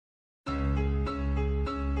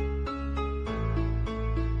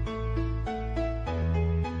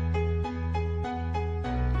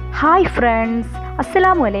Hi friends,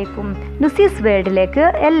 അസ്സലാമു അലൈക്കും. നുസീസ് വേൾഡിലേക്ക്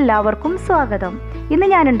എല്ലാവർക്കും സ്വാഗതം. ഇന്ന്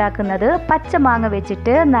ഞാൻ ഉണ്ടാക്കുന്നത് പച്ചമാങ്ങ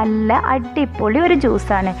വെച്ചിട്ട് നല്ല അടിപൊളി ഒരു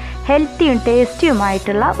ജ്യൂസാണ്. ഹെൽത്തിയും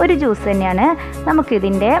ടേസ്റ്റിയുമായിട്ടുള്ള ഒരു ജ്യൂസ് തന്നെയാണ്.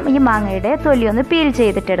 നമുക്കിതിൻ്റെ ഈ മാങ്ങയുടെ തൊലിയൊന്ന് പീൽ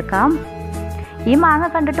ചെയ്തിട്ടെടുക്കാം. ഈ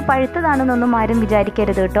മാങ്ങ കണ്ടിട്ട് പഴുത്തതാണെന്നൊന്നും ആരും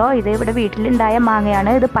വിചാരിക്കരുത് കേട്ടോ. ഇത് ഇവിടെ വീട്ടിലുണ്ടായ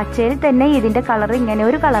മാങ്ങയാണ്. ഇത് പച്ചയിൽ തന്നെ ഇതിൻ്റെ കളർ ഇങ്ങനെ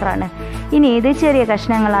ഒരു കളറാണ്. ഇനി ഇത് ചെറിയ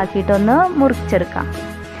കഷ്ണങ്ങളാക്കിയിട്ടൊന്ന് മുറിച്ചെടുക്കാം.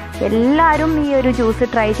 എല്ലാവരും ഈ ഒരു ജ്യൂസ്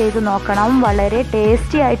ട്രൈ ചെയ്ത് നോക്കണം. വളരെ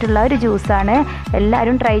ടേസ്റ്റി ആയിട്ടുള്ള ഒരു ജ്യൂസാണ്.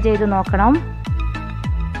 എല്ലാവരും ട്രൈ ചെയ്ത് നോക്കണം.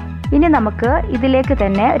 ഇനി നമുക്ക് ഇതിലേക്ക്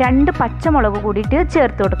തന്നെ 2 പച്ചമുളക് കൂടിയിട്ട്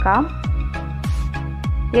ചേർത്ത് കൊടുക്കാം.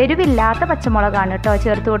 എരിവില്ലാത്ത പച്ചമുളകാണ് കേട്ടോ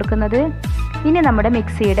ചേർത്ത് കൊടുക്കുന്നത്. ഇനി നമ്മുടെ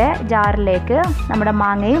മിക്സിയുടെ ജാറിലേക്ക് നമ്മുടെ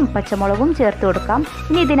മാങ്ങയും പച്ചമുളകും ചേർത്ത് കൊടുക്കാം.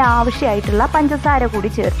 ഇനി ഇതിനാവശ്യമായിട്ടുള്ള പഞ്ചസാര കൂടി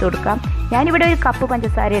ചേർത്ത് കൊടുക്കാം. ഞാനിവിടെ 1 കപ്പ്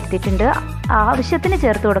പഞ്ചസാര എടുത്തിട്ടുണ്ട്. ആവശ്യത്തിന്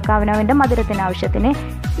ചേർത്ത് കൊടുക്കാം, അവനവൻ്റെ മധുരത്തിന് ആവശ്യത്തിന്.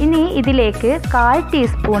 ഇനി ഇതിലേക്ക് 1/4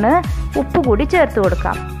 ടീസ്പൂണ് ഉപ്പ് കൂടി ചേർത്ത്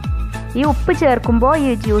കൊടുക്കാം. ഈ ഉപ്പ് ചേർക്കുമ്പോൾ ഈ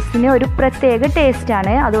ജ്യൂസിന് ഒരു പ്രത്യേക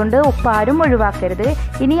ടേസ്റ്റാണ്. അതുകൊണ്ട് ഉപ്പ് ആരും ഒഴിവാക്കരുത്.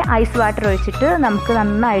 ഇനി ഐസ് വാട്ടർ ഒഴിച്ചിട്ട് നമുക്ക്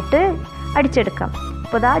നന്നായിട്ട് അടിച്ചെടുക്കാം.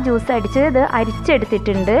 അപ്പോൾ ഇതാ ജ്യൂസ്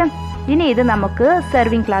അരിച്ചെടുത്തിട്ടുണ്ട്. ഇനി ഇത് നമുക്ക്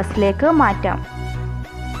സെർവിങ് ഗ്ലാസ്സിലേക്ക് മാറ്റാം.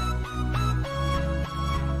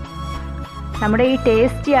 നമ്മുടെ ഈ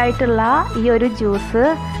ടേസ്റ്റി ആയിട്ടുള്ള ഈ ഒരു ജ്യൂസ്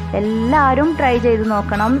എല്ലാവരും ട്രൈ ചെയ്ത്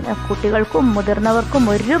നോക്കണം. കുട്ടികൾക്കും മുതിർന്നവർക്കും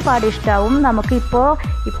ഒരുപാട് ഇഷ്ടമാവും.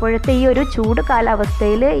 ഇപ്പോഴത്തെ ഈ ഒരു ചൂട്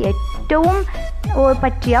കാലാവസ്ഥയിൽ ഏറ്റവും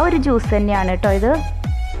പറ്റിയ ഒരു ജ്യൂസ് തന്നെയാണ് കേട്ടോ ഇത്.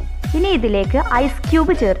 ഇനി ഇതിലേക്ക് ഐസ്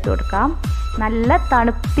ക്യൂബ് ചേർത്ത് കൊടുക്കാം. നല്ല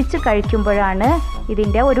തണുപ്പിച്ച് കഴിക്കുമ്പോഴാണ്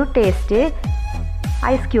ഇതിൻ്റെ ഒരു ടേസ്റ്റ്.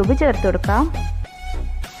 ഐസ് ക്യൂബ് ചേർത്ത് കൊടുക്കാം.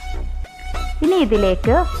 ഇനി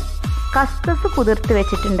ഇതിലേക്ക് കസ്കസ് കുതിർത്ത്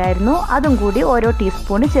വെച്ചിട്ടുണ്ടായിരുന്നു, അതും കൂടി ഓരോ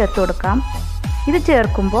ടീസ്പൂൺ ചേർത്ത് കൊടുക്കാം. ഇത്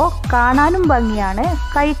ചേർക്കുമ്പോൾ കാണാനും ഭംഗിയാണ്,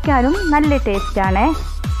 കഴിക്കാനും നല്ല ടേസ്റ്റാണ്.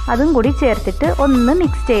 അതും കൂടി ചേർത്തിട്ട് ഒന്ന്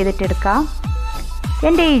മിക്സ് ചെയ്തിട്ടെടുക്കാം.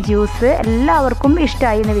 എൻ്റെ ഈ ജ്യൂസ് എല്ലാവർക്കും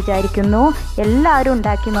ഇഷ്ടമായി എന്ന് വിചാരിക്കുന്നു. എല്ലാവരും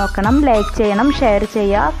ഉണ്ടാക്കി നോക്കണം. ലൈക്ക് ചെയ്യണം, ഷെയർ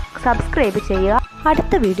ചെയ്യുക, സബ്സ്ക്രൈബ് ചെയ്യുക.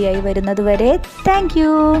 അടുത്ത വീഡിയോ ആയി വരുന്നത് വരെ താങ്ക്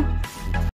യു.